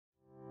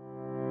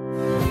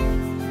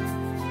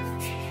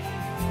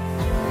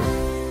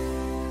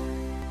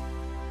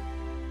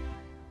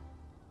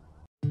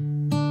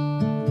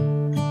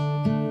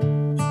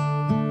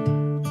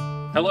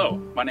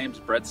Hello, my name is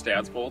Brett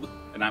Stadsvold,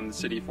 and I'm the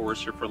City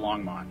Forester for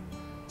Longmont.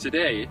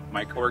 Today,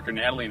 my coworker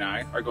Natalie and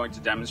I are going to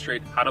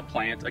demonstrate how to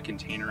plant a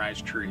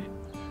containerized tree.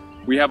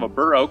 We have a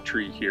bur oak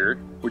tree here,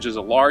 which is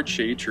a large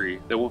shade tree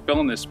that will fill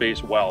in this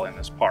space well in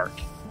this park.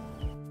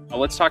 Now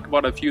let's talk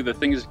about a few of the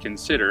things to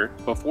consider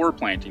before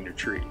planting your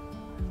tree.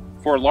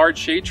 For a large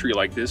shade tree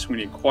like this, we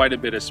need quite a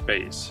bit of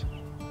space.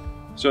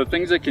 So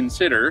things to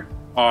consider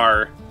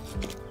are,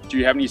 do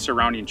you have any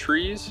surrounding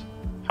trees?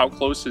 How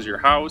close is your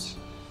house?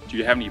 Do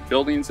you have any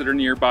buildings that are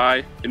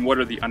nearby? And what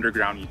are the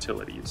underground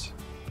utilities?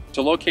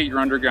 To locate your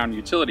underground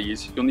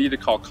utilities, you'll need to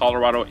call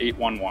Colorado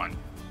 811.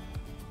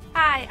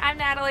 Hi, I'm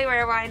Natalie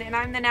Warewine, and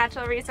I'm the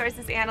Natural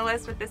Resources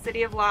Analyst with the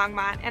City of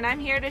Longmont, and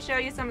I'm here to show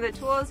you some of the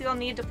tools you'll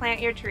need to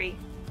plant your tree.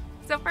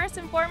 So first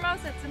and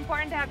foremost, it's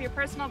important to have your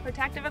personal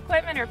protective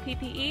equipment, or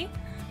PPE.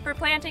 For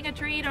planting a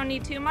tree, you don't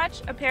need too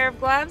much: a pair of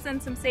gloves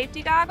and some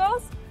safety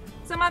goggles.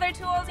 Some other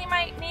tools you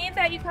might need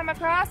that you come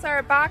across are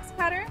a box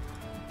cutter,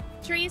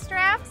 tree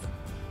straps,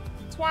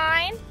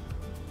 twine,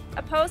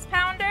 a post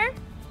pounder.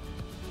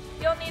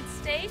 You'll need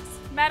stakes,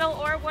 metal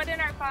or wooden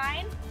are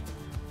fine,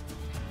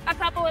 a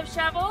couple of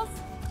shovels,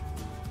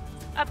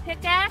 a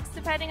pickaxe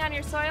depending on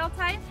your soil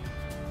type,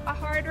 a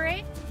hard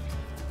rake,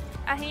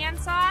 a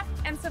handsaw,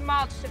 and some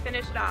mulch to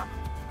finish it off.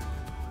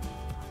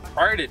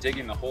 Prior to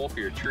digging the hole for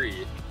your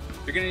tree,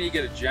 you're going to need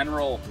to get a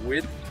general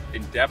width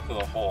and depth of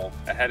the hole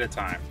ahead of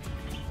time.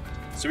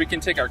 So we can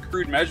take our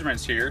crude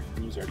measurements here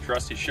and use our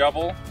trusty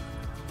shovel,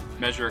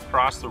 measure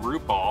across the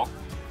root ball,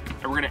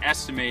 and we're going to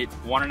estimate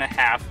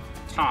 1.5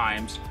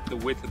 times the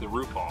width of the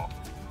root ball.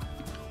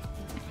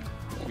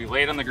 We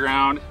lay it on the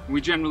ground, and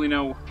we generally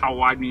know how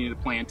wide we need to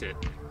plant it.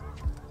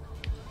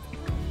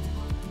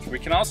 We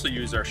can also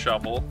use our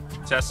shovel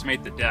to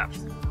estimate the depth.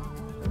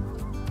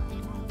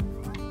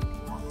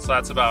 So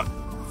that's about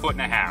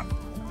 1.5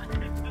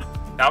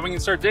 feet. Now we can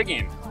start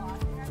digging.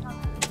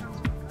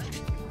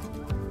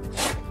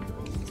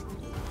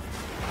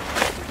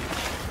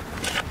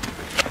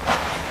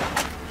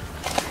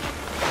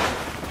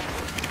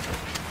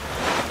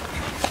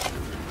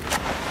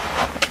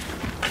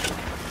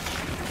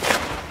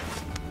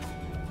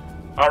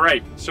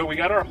 Alright, so we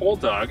got our hole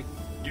dug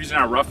using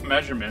our rough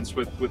measurements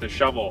with a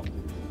shovel.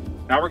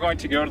 Now we're going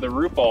to go to the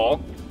root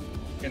ball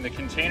in the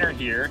container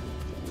here,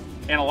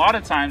 and a lot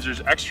of times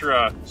there's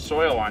extra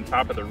soil on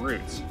top of the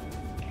roots.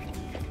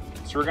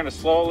 So we're going to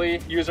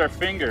slowly use our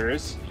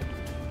fingers,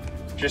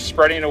 just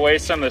spreading away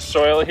some of the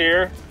soil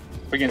here.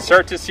 We can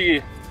start to see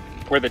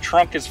where the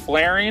trunk is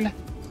flaring,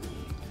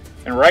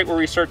 and right where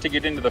we start to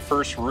get into the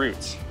first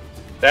roots.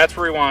 That's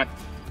where we want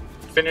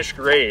finished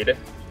grade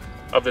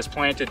of this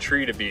planted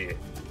tree to be.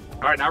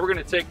 All right, now we're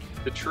going to take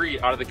the tree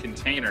out of the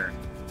container.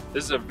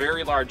 This is a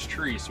very large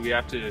tree, so we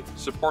have to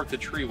support the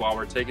tree while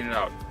we're taking it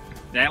out.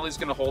 Natalie's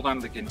going to hold on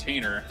to the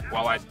container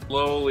while I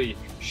slowly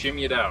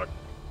shimmy it out.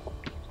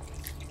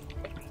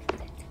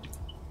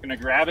 I'm going to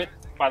grab it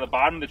by the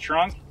bottom of the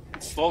trunk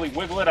and slowly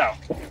wiggle it out.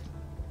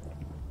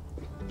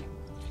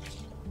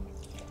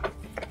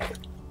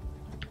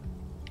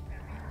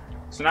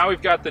 So now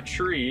we've got the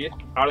tree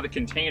out of the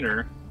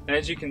container, and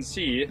as you can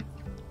see,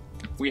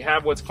 we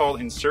have what's called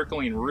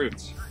encircling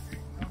roots.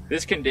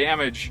 This can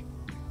damage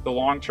the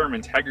long-term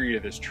integrity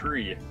of this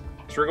tree.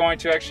 So we're going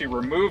to actually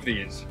remove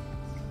these.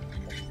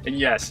 And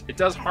yes, it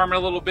does harm it a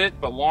little bit,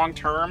 but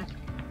long-term,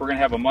 we're gonna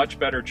have a much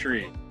better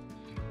tree.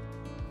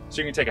 So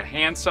you can take a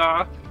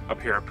handsaw, a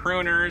pair of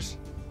pruners,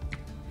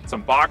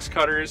 some box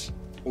cutters,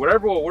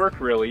 whatever will work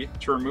really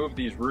to remove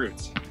these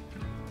roots.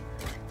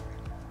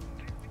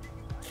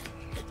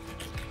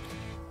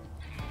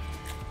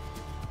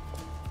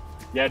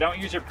 Yeah, don't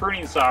use your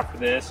pruning saw for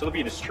this, it'll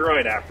be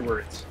destroyed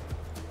afterwards.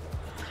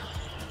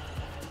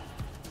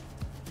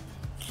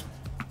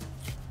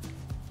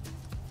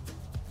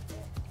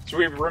 So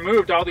we've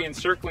removed all the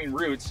encircling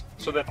roots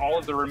so that all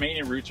of the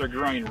remaining roots are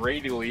growing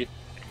radially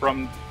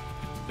from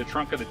the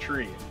trunk of the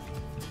tree.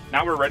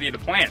 Now we're ready to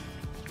plant.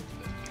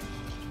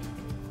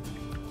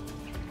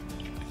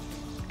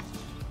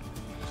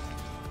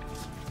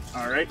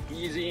 All right,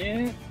 easy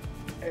in.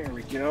 There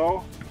we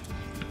go.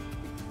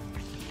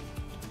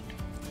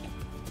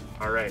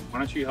 All right, why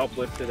don't you help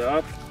lift it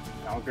up?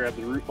 I'll grab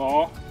the root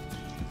ball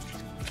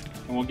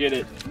and we'll get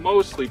it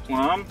mostly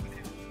plumb.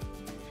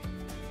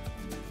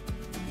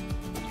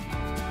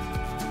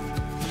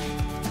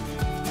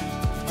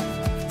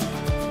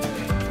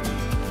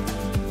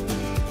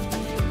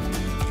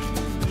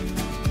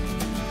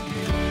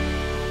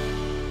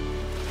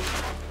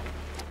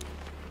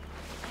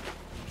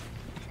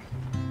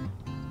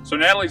 So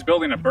Natalie's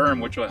building a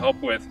berm which will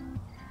help with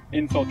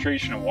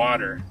infiltration of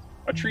water.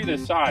 A tree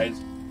this size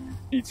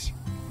needs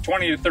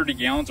 20 to 30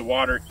 gallons of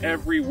water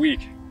every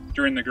week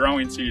during the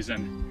growing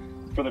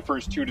season for the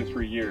first 2 to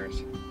 3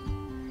 years.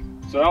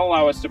 So that'll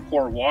allow us to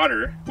pour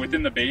water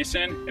within the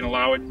basin and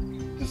allow it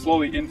to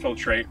slowly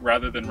infiltrate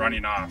rather than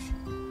running off.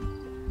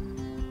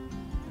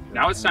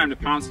 Now it's time to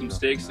pound some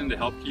stakes in to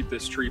help keep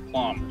this tree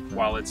plumb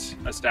while it's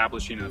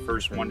establishing in the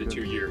first 1 to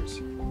 2 years.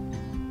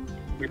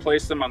 We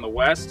place them on the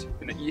west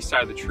and the east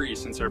side of the tree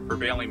since our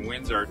prevailing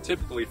winds are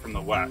typically from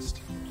the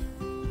west.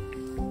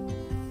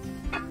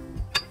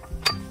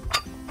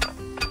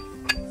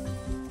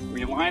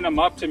 We line them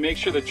up to make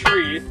sure the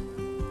tree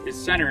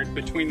is centered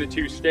between the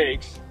two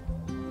stakes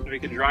so we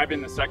can drive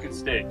in the second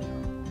stake.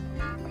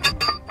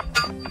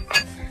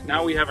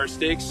 Now we have our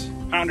stakes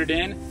pounded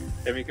in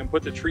and we can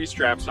put the tree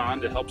straps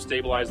on to help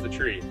stabilize the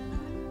tree.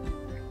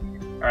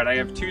 All right, I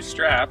have 2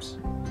 straps,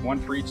 one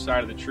for each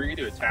side of the tree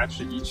to attach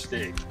to each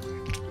stake.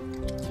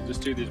 So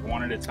just do these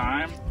one at a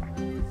time.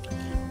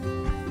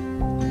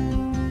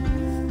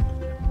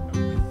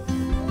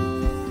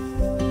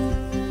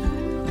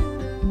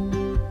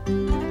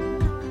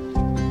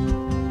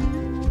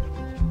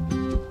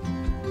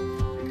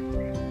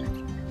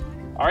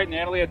 All right,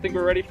 Natalie, I think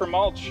we're ready for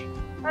mulch.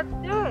 Let's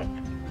do it.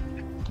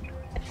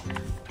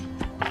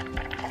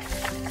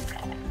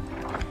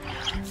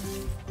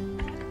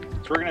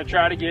 So we're gonna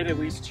try to get at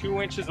least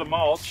 2 inches of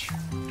mulch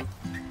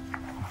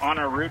on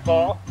our root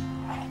ball.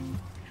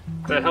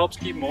 That helps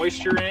keep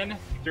moisture in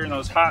during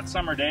those hot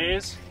summer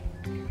days.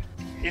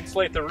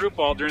 Insulate the root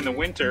ball during the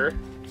winter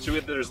so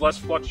that there's less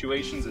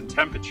fluctuations in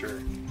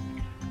temperature.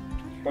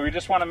 But we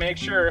just wanna make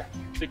sure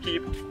to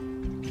keep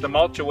the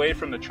mulch away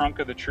from the trunk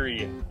of the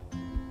tree.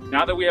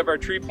 Now that we have our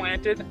tree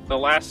planted, the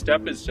last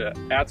step is to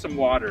add some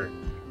water.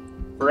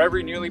 For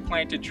every newly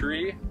planted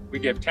tree, we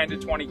give 10 to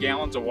 20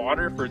 gallons of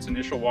water for its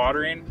initial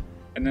watering,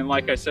 and then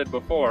like I said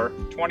before,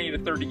 20 to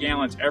 30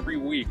 gallons every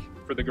week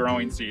for the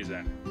growing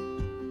season.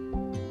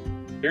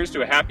 Here's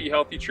to a happy,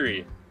 healthy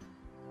tree.